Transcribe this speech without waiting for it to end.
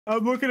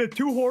I'm looking at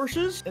 2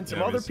 horses and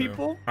some other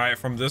people. All right,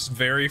 from this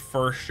very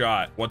first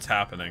shot, what's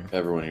happening?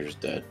 Everyone here's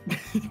dead.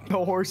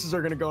 The horses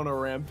are gonna go on a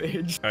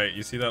rampage. All right,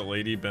 you see that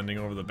lady bending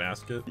over the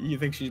basket? You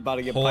think she's about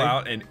to get Pull piped?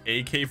 out an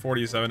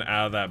AK-47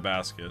 out of that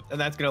basket. And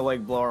that's gonna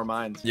like blow our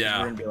minds. Yeah.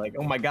 We're gonna be like,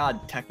 oh my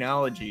god,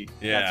 technology.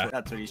 Yeah.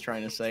 That's what he's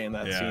trying to say in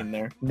that scene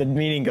there. The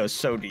meaning goes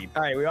so deep.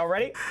 All right, we all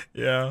ready?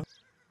 Yeah.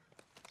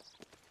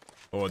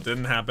 Oh, it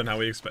didn't happen how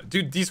we expect.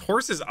 Dude, these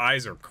horses'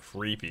 eyes are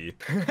creepy.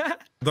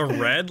 The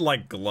red,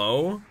 like,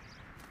 glow.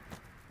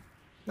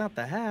 Not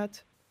the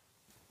hat.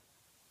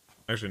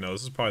 Actually, no,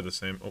 this is probably the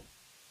same. Oh,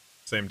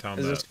 same town.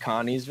 Is this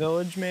Connie's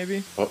village,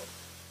 maybe? Oh,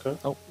 okay.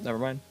 Oh, never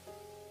mind.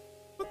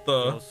 What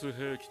the?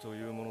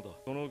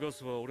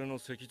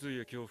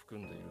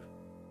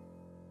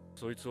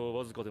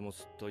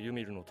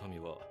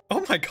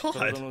 Oh my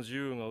god.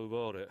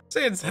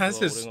 Sans has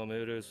his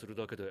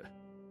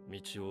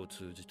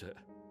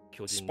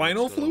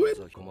spinal fluid?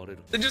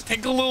 They just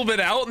take a little bit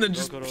out and then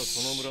just... That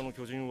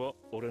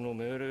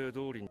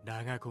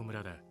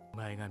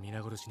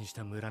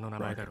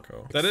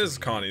is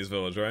Connie's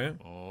village, right?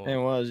 It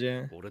was,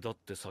 yeah.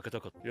 It's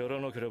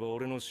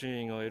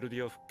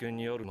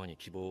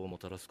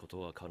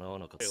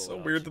so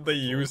weird that they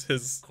use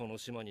his... That's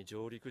gross.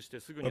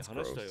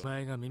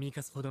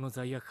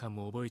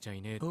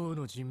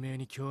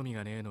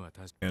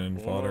 Cannon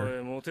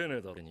fodder.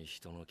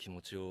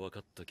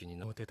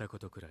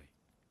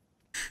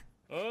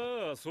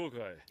 I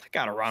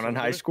got around in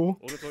high school.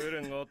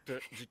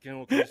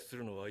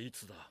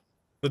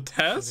 The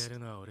test? They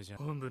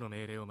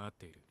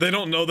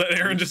don't know that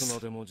Eren just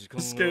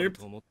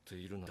escaped. What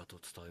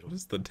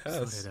is the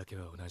test?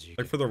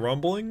 Like for the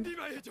rumbling?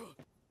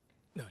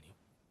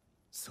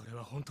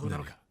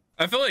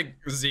 I feel like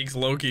Zeke's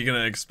low-key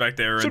gonna expect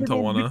Eren to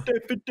wanna...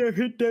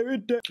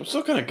 I'm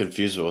still kind of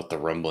confused with what the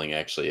rumbling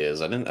actually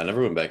is. I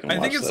never went back and watched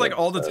I think it's that. like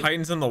all the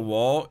titans in the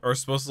wall are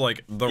supposed to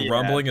like, the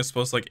rumbling is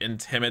supposed to like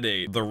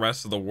intimidate the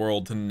rest of the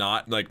world to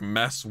not like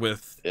mess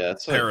with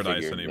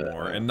paradise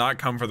anymore and not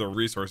come for the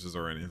resources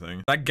or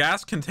anything. That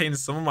gas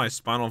contains some of my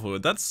spinal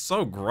fluid. That's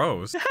so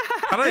gross.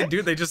 How do they do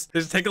it? They just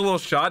take a little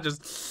shot, and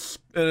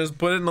just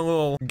put it in a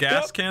little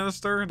gas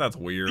canister? That's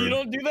weird. You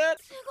don't do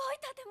that?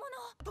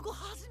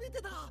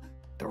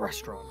 The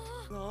restaurant.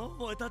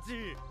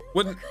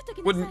 Would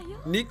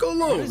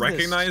Nicolo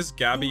recognize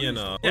Gabi and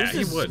yeah,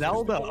 he would.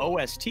 Zelda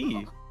OST.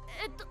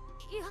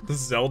 The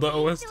Zelda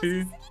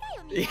OST?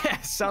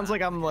 Yeah, sounds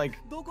like I'm like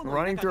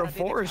running through a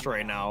forest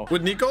right now.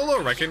 Would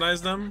Nicolo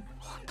recognize them?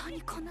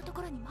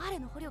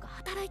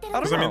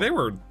 Because I mean, they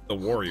were the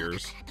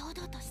warriors.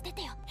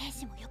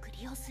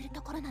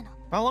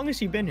 How long has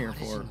he been here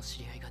for?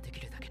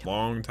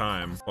 Long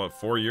time. What,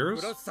 4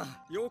 years?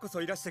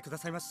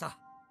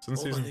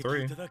 Since season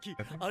 3.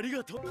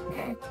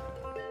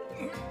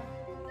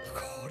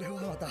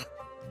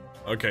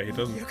 Okay, he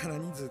doesn't. I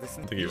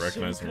think he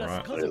recognized him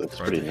right. He looks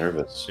pretty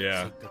nervous.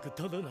 Yeah.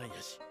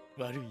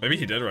 Maybe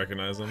he did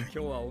recognize him.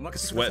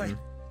 Sweating.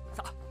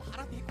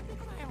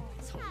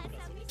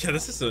 Yeah,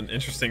 this is an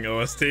interesting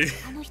OST.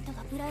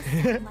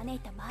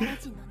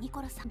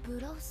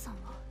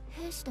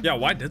 Yeah,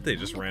 why did they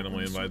just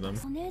randomly invite them?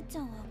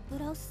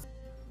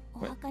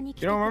 Wait,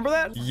 you don't remember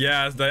that?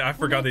 Yes, I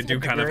forgot they do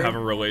kind of have a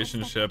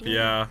relationship.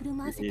 Yeah.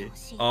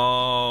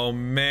 Oh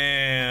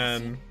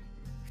man.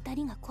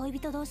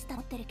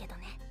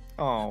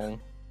 Oh.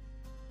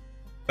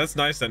 That's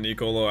nice that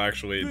Nicolo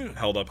actually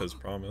held up his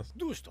promise.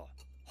 That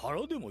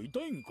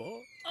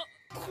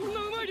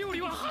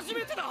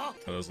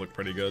does look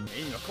pretty good.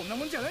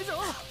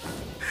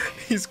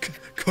 He's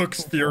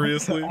cooks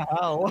furiously.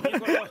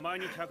 That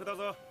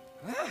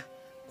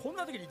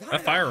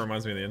fire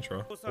reminds me of the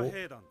intro. Oh.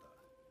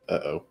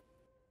 Uh-oh.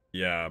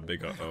 Yeah,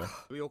 big uh-oh. I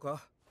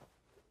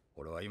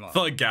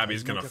feel like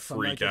Gabi's gonna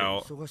freak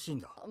out.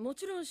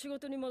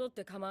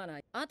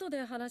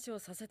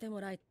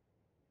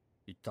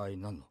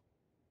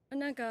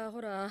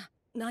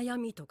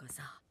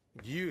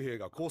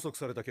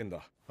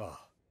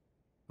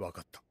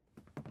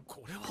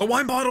 The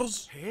wine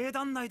bottles! Yeah,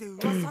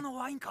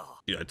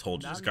 I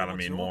told you, it's gotta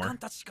mean more. Have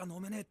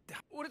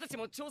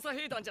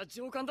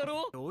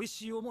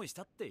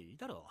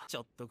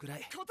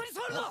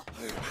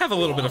a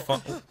little bit of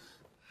fun.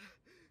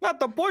 Not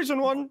the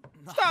poison one.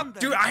 Stop.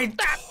 Dude, I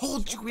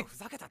told you. It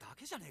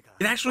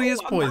actually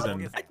is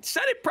poison. I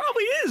said it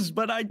probably is,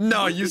 but I...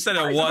 No, you said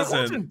it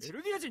wasn't.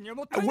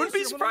 I wouldn't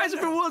be surprised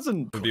if it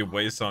wasn't. It would be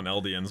waste on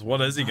Eldians. What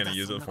is he gonna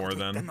use it for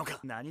then?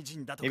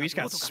 Maybe he's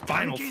got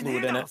spinal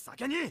fluid in it.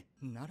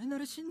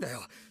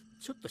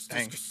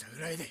 Dang.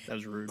 That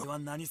was rude. I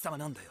just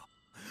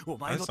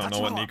don't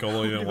know what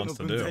Nicolo even wants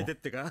to do.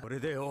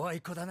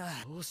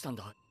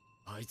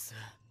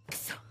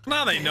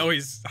 Now they know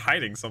he's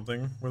hiding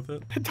something with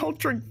it. Don't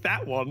drink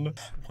that one.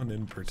 One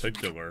in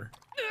particular.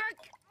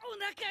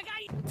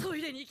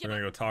 We're gonna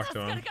go talk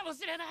to him.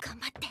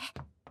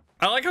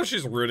 I like how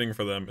she's rooting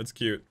for them. It's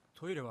cute.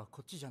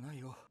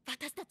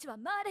 私たちは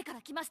マーレか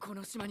ら来ました。こ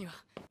の島には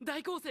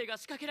大攻勢が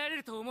仕掛けられ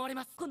ると思われ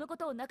ます。このこ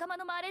とを仲間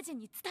のマーレ人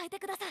に伝えて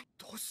ください。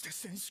どうして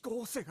戦士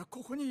候補生が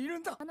ここにいる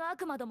んだ。あの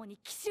悪魔どもに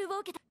奇襲を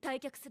受けた。退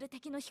却する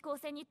敵の飛行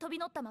船に飛び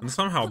乗ったまま And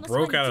somehow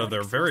broke out of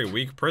their very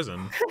weak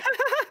prison.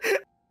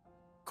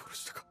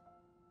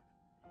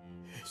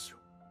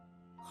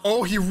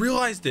 Oh, he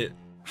realized it.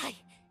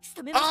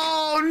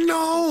 Oh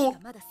no!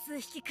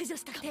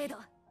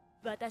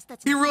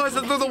 He realized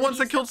that they're the ones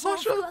that killed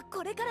Sasha.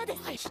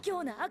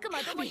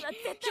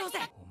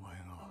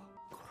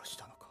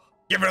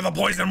 Give her the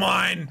poison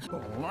wine.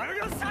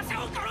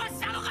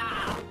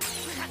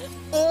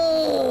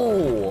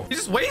 Oh! He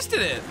just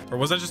wasted it. Or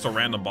was that just a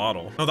random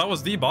bottle? No, that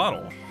was the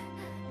bottle.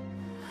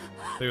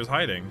 He was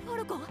hiding.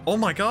 Oh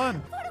my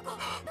god.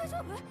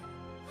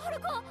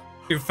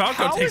 Dude,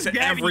 Falco takes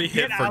every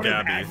hit for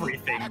Gabi.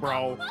 Everything,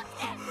 bro.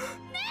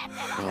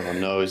 Oh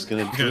no, he's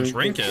gonna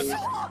drink it.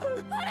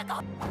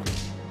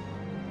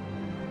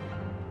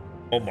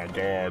 Oh my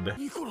god.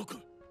 He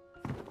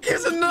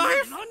has a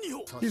knife!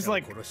 He's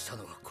like,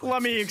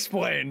 let me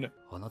explain.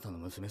 Oh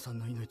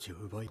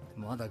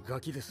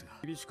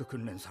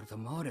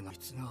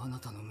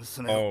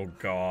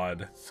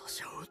god.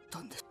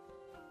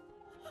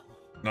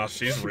 No,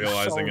 she's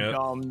realizing so it.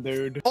 Dumb,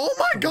 dude. Oh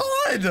my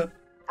god!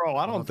 Bro,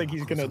 I don't think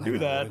he's gonna do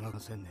that.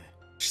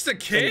 She's a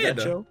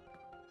kid.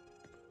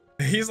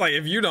 He's like,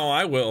 if you don't,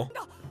 I will.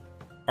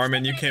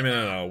 Armin, you came in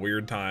at a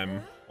weird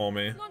time,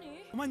 homie.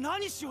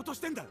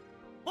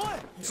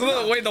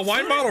 So wait, the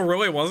wine bottle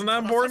really wasn't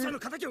that important?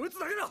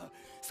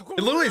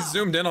 It literally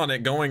zoomed in on it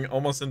going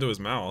almost into his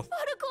mouth.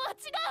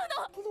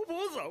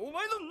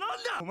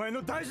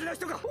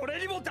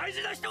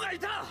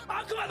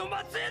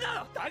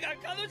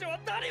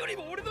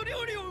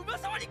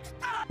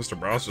 Mr.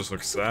 Braus just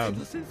looks sad.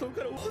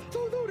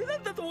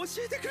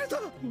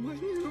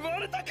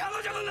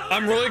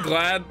 I'm really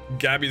glad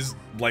Gabi's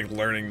like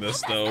learning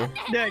this though.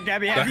 Yeah,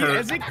 Gabi, that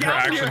her Gabi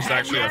actions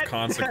actually have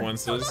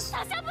consequences.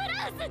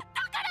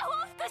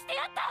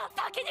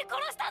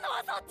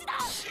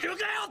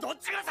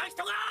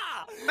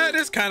 That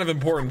is kind of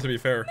important, to be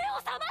fair.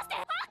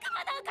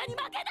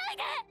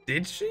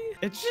 Did she?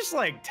 It's just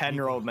like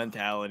 10-year-old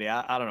mentality.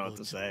 I don't know what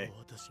to say.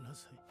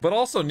 But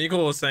also,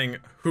 Nicolo is saying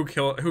who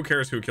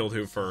cares who killed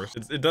who first.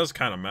 It does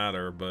kind of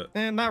matter, but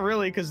not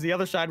really, because the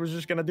other side was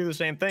just gonna do the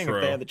same thing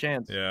if they had the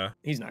chance. Yeah.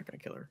 He's not gonna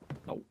kill her.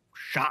 No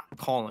shot.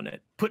 Calling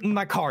it. Putting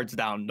my cards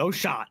down. No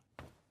shot.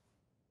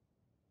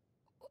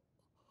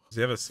 Does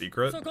he have a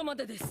secret? He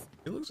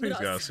looks like he's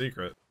got a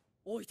secret.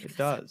 It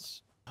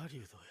does.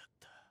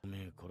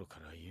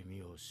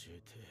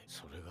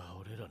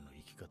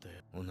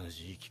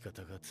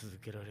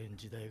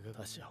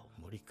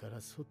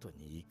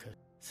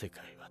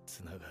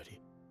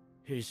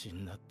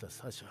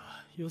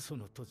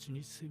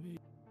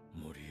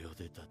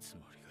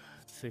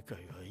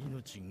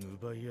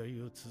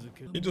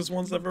 He just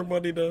wants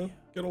everybody to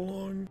get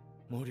along.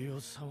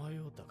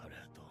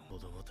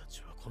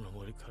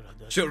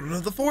 Children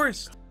of the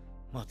forest.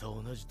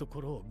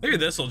 Maybe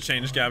this will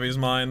change Gabi's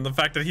mind. The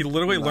fact that he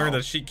literally learned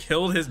that she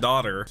killed his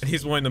daughter and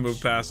he's willing to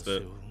move past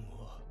it.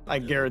 I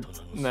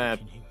guarantee that.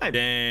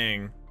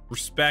 Dang.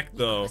 Respect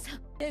though.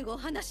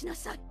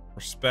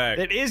 Respect.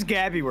 It is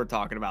Gabi we're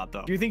talking about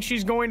though. Do you think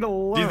she's going to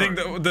learn? Do you think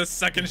that the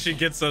second she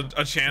gets a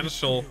chance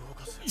she'll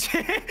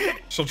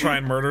try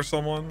and murder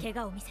someone?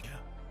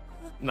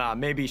 Nah,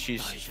 maybe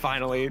she's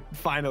finally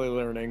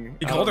learning.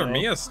 He called her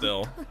Mia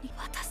still.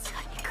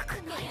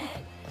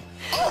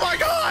 Oh my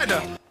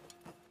god!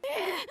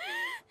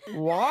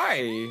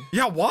 Why?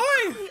 Yeah,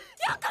 why?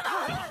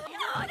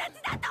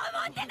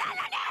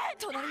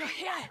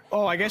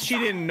 Oh, I guess she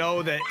didn't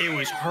know that it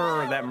was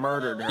her that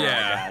murdered her. Yeah.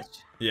 I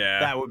guess. Yeah.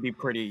 That would be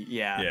pretty.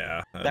 Yeah.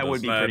 Yeah. That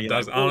would be pretty.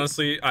 Like,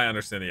 honestly, I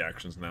understand the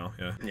actions now.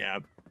 Yeah. Yeah.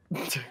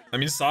 I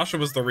mean, Sasha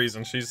was the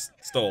reason she's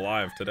still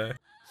alive today.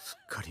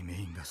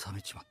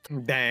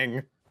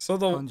 Dang. So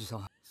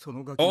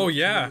oh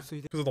yeah,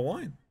 because of the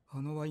wine.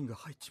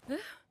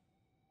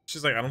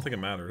 She's like, I don't think it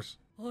matters.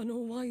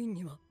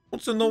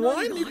 What's in the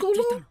wine,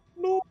 Nicolo?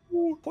 No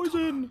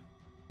poison.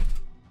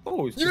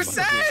 Oh, you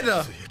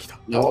said.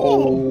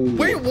 No.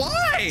 Wait,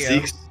 why?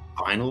 Zeke's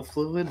spinal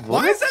fluid.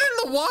 What? Why is that in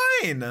the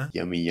wine?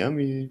 Yummy,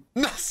 yummy.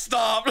 No,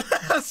 stop.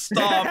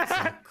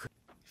 Stop.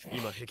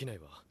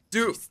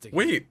 Dude,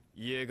 wait.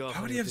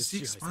 How would he have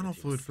Zeke's spinal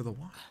fluid for the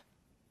wine?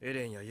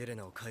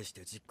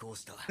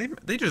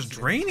 They just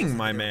draining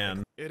my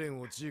man.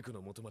 That's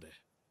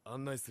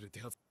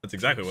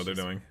exactly what they're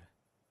doing.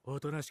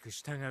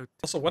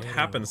 Also, what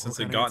happened since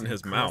it got in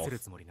his mouth?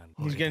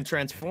 He's gonna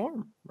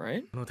transform,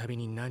 right?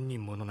 Montage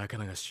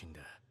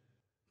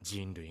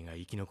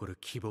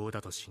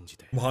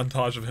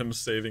of him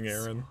saving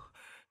Eren.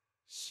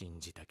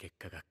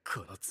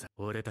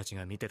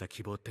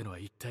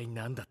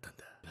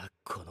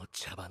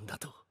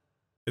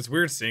 It's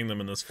weird seeing them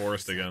in this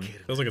forest again.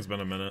 Feels like it's been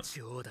a minute.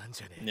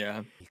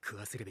 Yeah.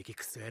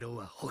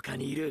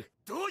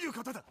 Oh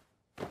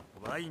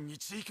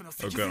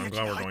good, I'm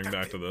glad we're going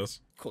back to this.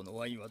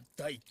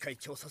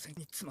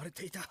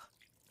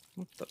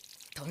 What the?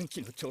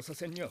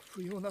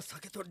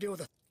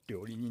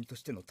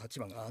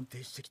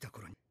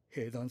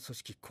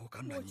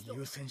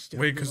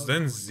 Wait, because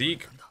then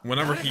Zeke,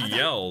 whenever he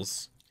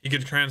yells, he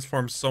could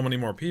transform so many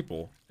more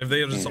people. If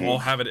they just all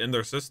have it in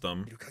their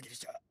system.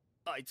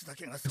 It's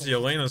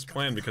Yelena's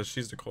plan because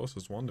she's the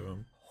closest one to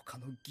him.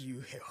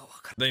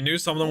 They knew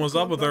something was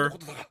up with her.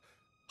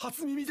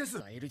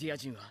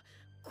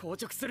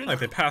 Like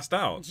they passed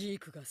out. So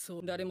if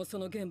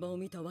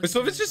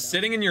it's just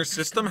sitting in your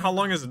system, how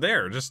long is it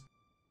there? They've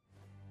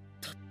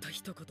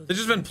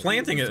just been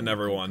planting it in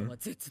everyone.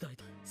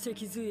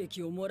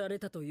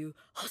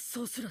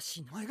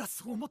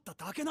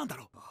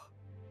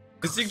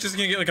 Is Zeke just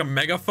gonna get like a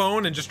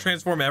megaphone and just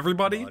transform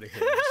everybody?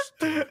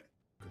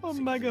 A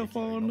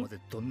megaphone.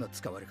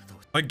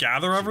 Like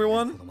gather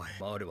everyone? Oh my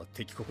god.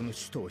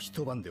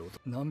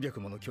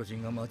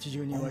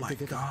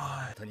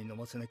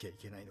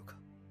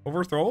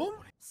 Overthrow him?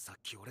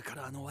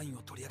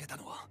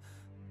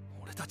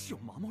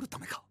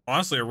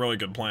 Honestly, a really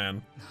good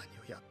plan.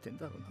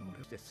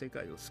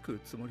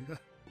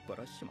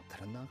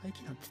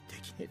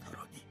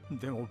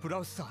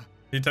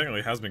 He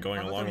technically has been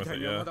going along with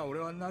it, yeah.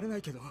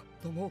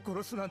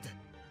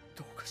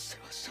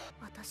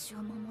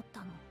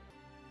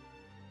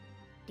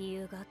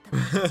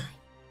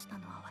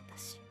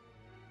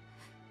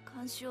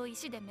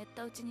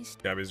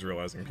 Gabi's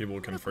realizing people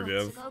can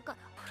forgive.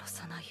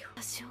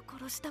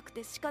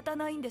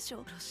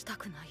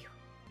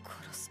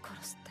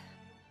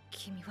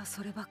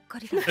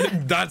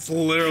 That's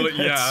literally,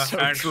 yeah, so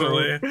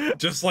actually. True.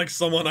 Just like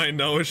someone I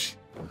know. Is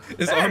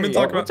Armin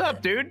talking about? What's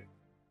up, dude?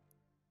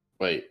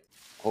 Wait,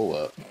 hold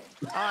up.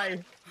 Hi.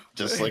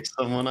 Just like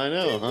someone I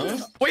know, huh?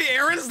 Wait,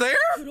 Eren's there?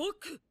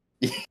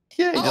 Yeah, he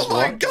just oh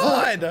my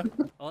god!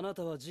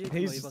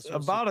 He's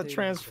about to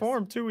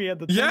transform too. He had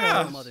the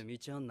yeah.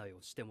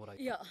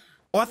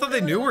 Oh, I thought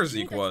they knew where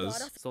Zeke was.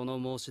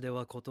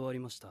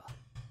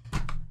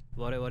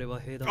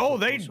 Oh,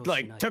 they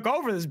like took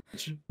over this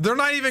bitch. They're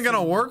not even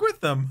gonna work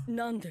with them.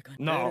 No,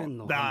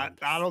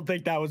 I don't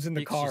think that was in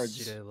the cards.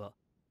 He's saying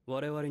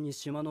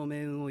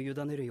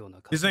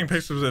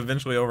Pixar would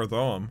eventually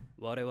overthrow him.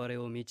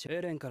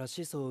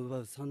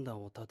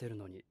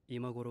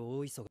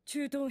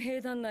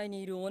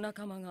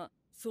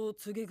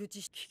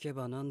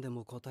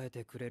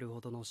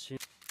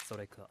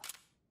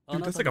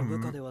 Dude, that's like a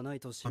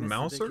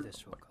mouser?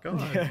 Oh my god. I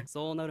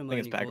think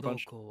it's Pack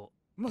Punch.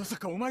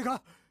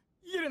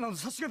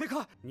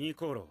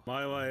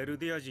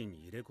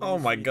 Oh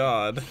my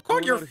god. Oh,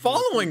 you're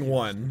following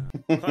one.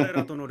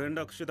 Floch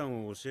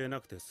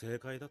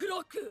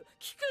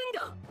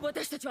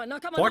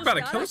about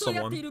to kill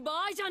someone.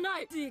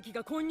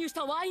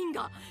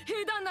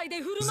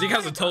 Zeke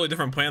has a totally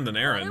different plan than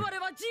Eren.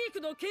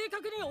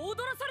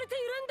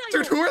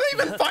 Dude, who are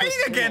they even fighting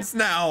against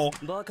now?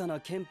 I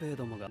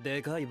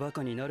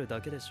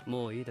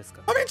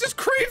mean, just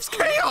craves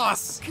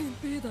chaos!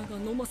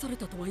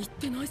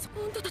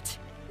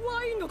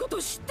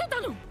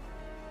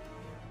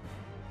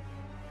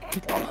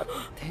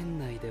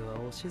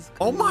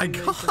 Oh my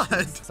god!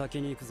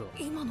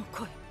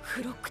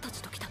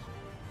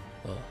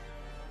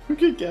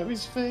 Look at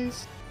Gabi's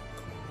face.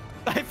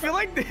 I feel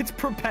like it's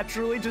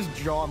perpetually just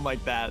drawn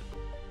like that.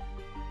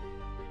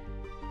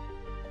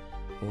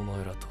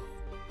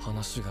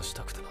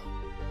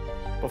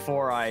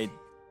 Before I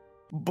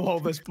blow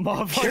this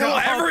motherfucker Kill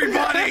up.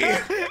 everybody!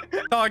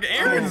 Dog,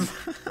 Eren's...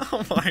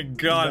 Oh my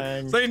god.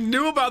 Dang. They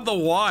knew about the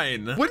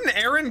wine. Wouldn't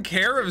Eren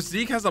care if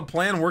Zeke has a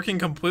plan working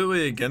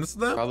completely against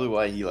them? Probably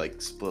why he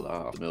like split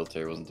off. The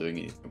military wasn't doing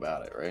anything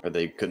about it, right? Or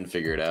they couldn't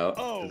figure it out.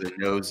 Oh. They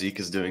know Zeke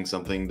is doing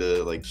something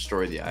to like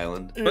destroy the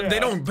island. But they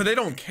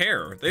don't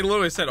care. They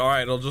literally said, all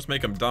right, it'll just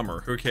make him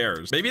dumber. Who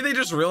cares? Maybe they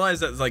just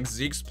realized that like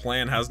Zeke's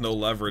plan has no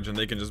leverage and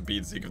they can just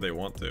beat Zeke if they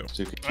want to.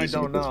 I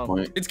don't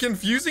know. It's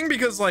confusing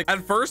because like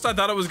at first I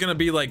thought it was gonna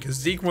be like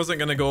Zeke wasn't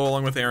gonna go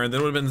along with Eren.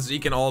 Then it would have been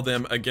Zeke and all of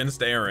them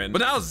against Eren.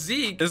 But now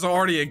Zeke is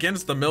already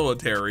against the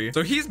military.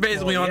 So he's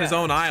basically on his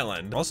own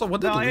island. Also,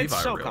 what did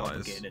Levi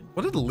realize?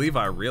 What did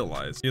Levi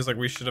realize? He was like,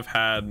 we should have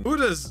had... Who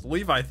does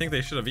Levi think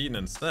they should have eaten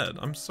instead?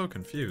 I'm so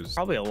confused.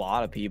 Probably a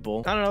lot of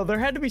people. I don't know. There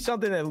had to be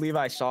something that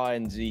Levi saw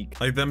in Zeke.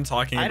 Like them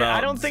talking about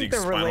I don't think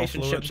Zeke's the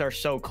relationships fluid. are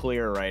so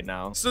clear right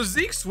now. So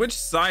Zeke switched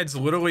sides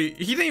literally.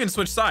 He didn't even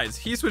switch sides.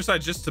 He switched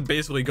sides just to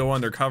basically go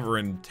undercover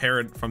and tear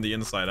it from the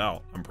inside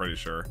out. I'm pretty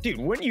sure. Dude,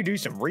 wouldn't you do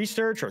some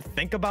research or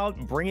think about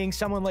bringing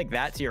someone like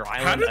that to your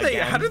island?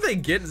 How do they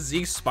get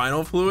Zeke's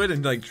spinal fluid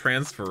and like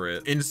transfer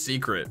it in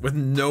secret with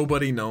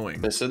nobody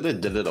knowing? They said they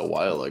did it a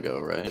while ago,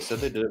 right? They said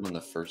they did it when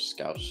the first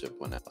scout ship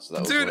went out. So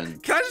that Dude, was when...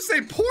 can I just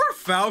say, poor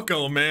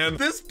Falco, man.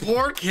 This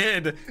poor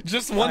kid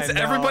just wants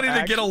everybody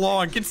to get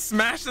along. Gets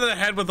smashed in the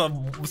head with a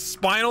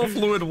spinal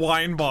fluid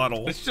wine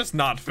bottle. It's just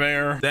not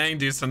fair. Dang,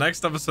 dude. So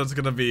next episode's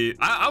gonna be...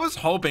 I was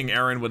hoping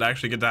Eren would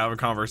actually get to have a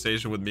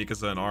conversation with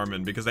Mikasa and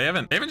Armin because they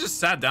haven't just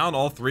sat down down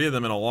all 3 of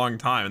them in a long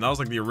time, and that was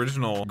like the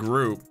original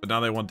group, but now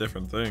they want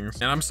different things.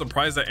 And I'm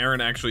surprised that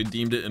Eren actually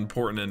deemed it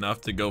important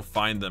enough to go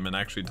find them and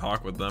actually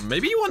talk with them.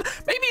 Maybe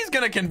he's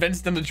gonna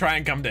convince them to try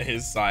and come to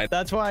his side.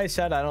 That's why I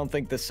said I don't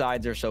think the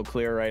sides are so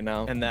clear right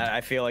now, and that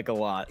I feel like a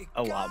lot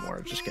more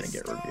is just gonna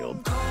get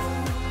revealed.